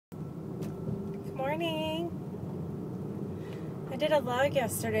morning. I did a vlog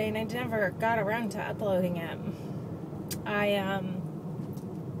yesterday and I never got around to uploading it. I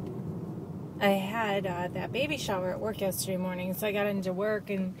had that baby shower at work yesterday morning, so I got into work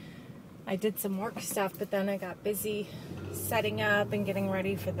and I did some work stuff, but then I got busy setting up and getting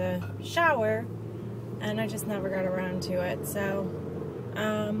ready for the shower, and I just never got around to it. So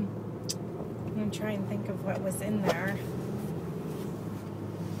I'm going to try and think of what was in there.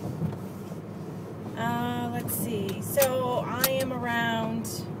 Let's see. So I am around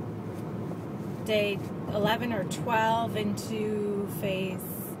day 11 or 12 into phase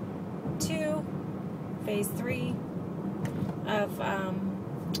 3 of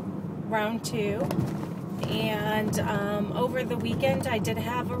round 2. And over the weekend I did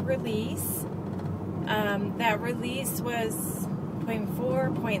have a release. That release was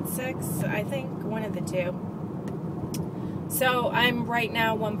 0.4, 0.6, I think, one of the two. So I'm right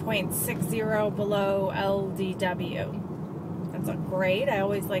now 1.60 below LDW. That's great. I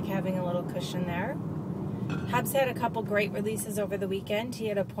always like having a little cushion there. Hubs had a couple great releases over the weekend. He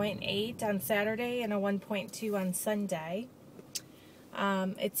had a 0.8 on Saturday and a 1.2 on Sunday.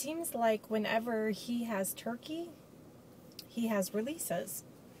 It seems like whenever he has turkey, he has releases.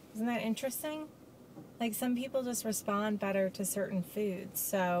 Isn't that interesting? Like, some people just respond better to certain foods.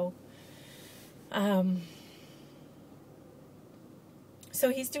 So, so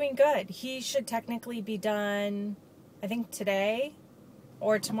he's doing good. He should technically be done, I think, today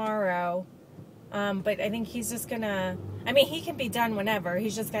or tomorrow. But I think he's just gonna, I mean, he can be done whenever.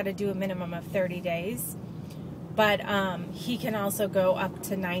 He's just got to do a minimum of 30 days. But he can also go up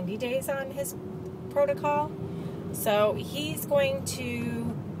to 90 days on his protocol. So he's going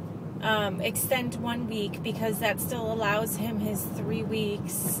to extend 1 week, because that still allows him his 3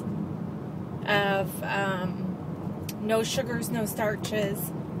 weeks of no sugars, no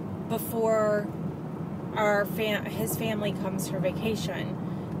starches before his family comes for vacation.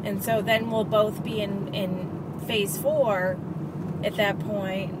 And so then we'll both be in phase 4 at that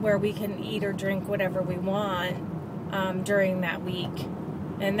point, where we can eat or drink whatever we want during that week.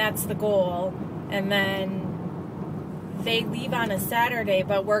 And that's the goal. And then they leave on a Saturday,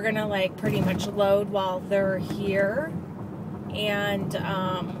 but we're gonna like pretty much load while they're here and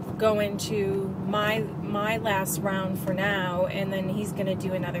go into my last round for now, and then he's gonna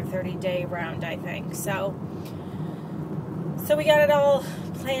do another 30-day round, I think. So we got it all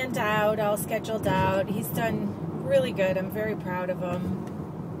planned out, all scheduled out. He's done really good. I'm very proud of him.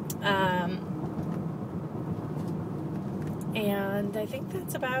 And I think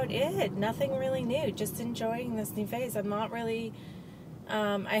that's about it. Nothing really new. Just enjoying this new phase. I'm not really,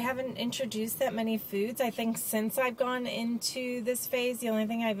 I haven't introduced that many foods. I think since I've gone into this phase, the only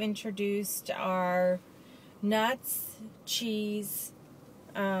thing I've introduced are nuts, cheese,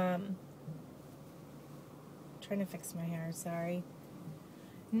 trying to fix my hair, sorry.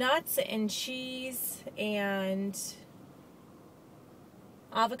 Nuts and cheese and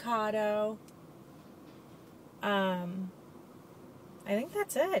avocado. I think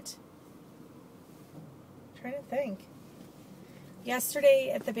that's it. I'm trying to think.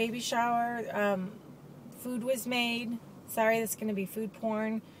 Yesterday at the baby shower, food was made. Sorry, this is going to be food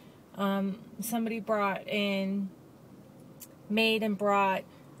porn. Somebody brought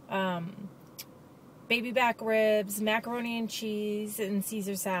baby back ribs, macaroni and cheese, and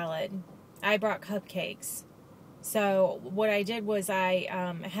Caesar salad. I brought cupcakes. So what I did was I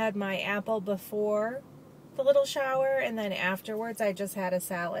had my apple before the little shower, and then afterwards I just had a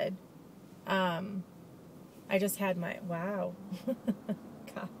salad. I just had my, wow.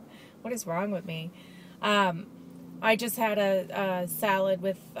 God, what is wrong with me? I just had a salad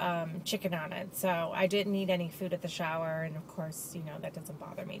with chicken on it, so I didn't eat any food at the shower, and of course, you know, that doesn't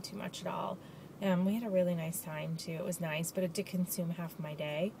bother me too much at all. We had a really nice time too. It was nice, but it did consume half my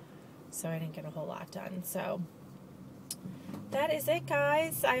day, so I didn't get a whole lot done. So that is it,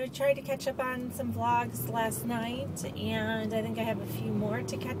 guys. I tried to catch up on some vlogs last night, and I think I have a few more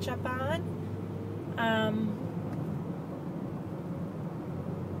to catch up on.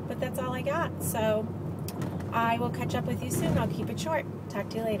 But that's all I got. So I will catch up with you soon. I'll keep it short. Talk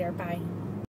to you later. Bye.